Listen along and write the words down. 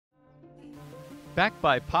Backed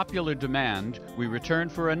by popular demand, we return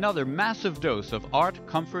for another massive dose of art,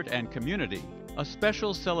 comfort, and community. A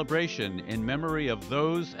special celebration in memory of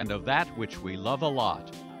those and of that which we love a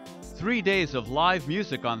lot. 3 days of live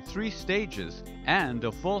music on 3 stages and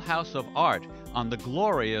a full house of art on the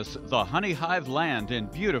glorious The Honey Hive Land in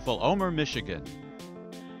beautiful Omer, Michigan.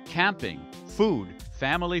 Camping, food,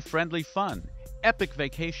 family-friendly fun, epic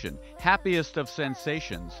vacation, happiest of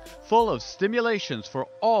sensations, full of stimulations for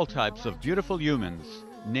all types of beautiful humans.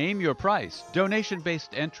 Name your price, donation-based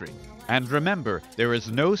entry. And remember, there is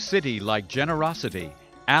no city like generosity.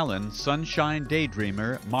 Alan, SunShine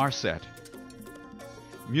Daydreamer, Marcet.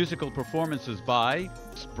 Musical performances by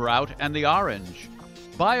Sprout and the Orange,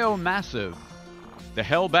 Biomassive, the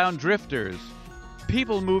Hellbound Drifters,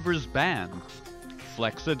 People Movers Band,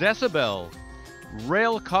 Flexadecibel,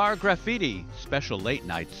 Railcar Graffiti, special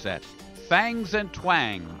late-night set, Fangs and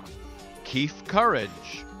Twang, Keef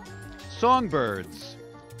Courage, Songbirds,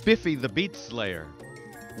 Biffy the Beat Slayer,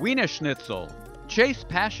 WinaSchnitzel, Chase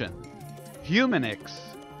Passion, Humonix,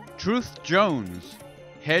 Truth Jones,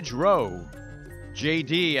 Hedge Row,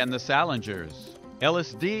 JD and the Salingers,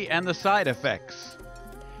 LSD and the Side Effects,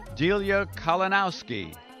 Delia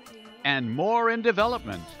Kalinowski, and more in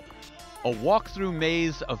development. A walk-through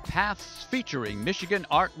maze of paths featuring Michigan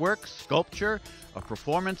artwork, sculpture, a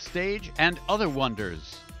performance stage, and other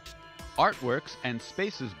wonders. Artworks and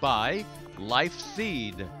spaces by Life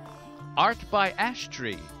Seed, art by Ash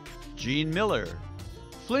Tree, Gene Miller,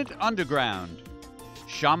 Flint Underground,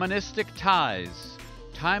 Shamanistic Ties,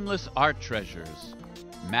 Timeless Art Treasures,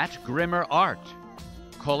 Matt Grimmer Art,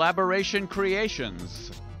 Collaboration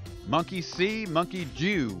Creations, Monkey See, Monkey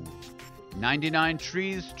Do, 99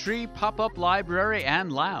 Trees Tree Pop-Up Library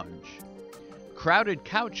and Lounge, Crowded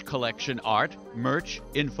Couch Collection Art, Merch,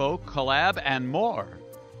 Info, Collab, and more.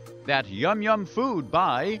 That Yum Yum Food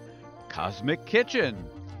by Cosmic Kitchen,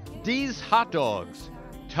 D's Hot Dogs,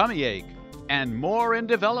 Tummy Ache, and more in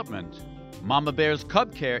development. Mama Bear's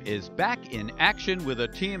Cub Care is back in action with a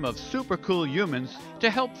team of super cool humans to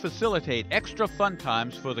help facilitate extra fun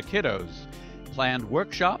times for the kiddos. Planned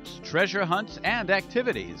workshops, treasure hunts, and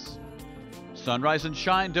activities. Sunrise and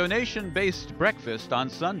Shine donation-based breakfast on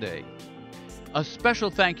Sunday. A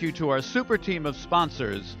special thank you to our super team of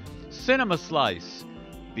sponsors, Cinema Slice,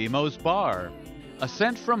 BMO's Bar,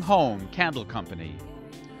 Ascent from Home Candle Company,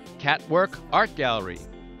 Catwork Art Gallery,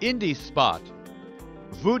 Indie Spot,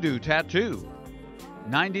 Voodoo Tattoo,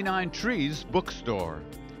 99 Trees Bookstore,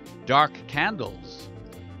 Dark Candles,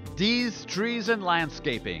 D's Trees and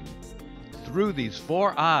Landscaping, Through These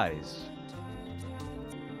 4 Eyes,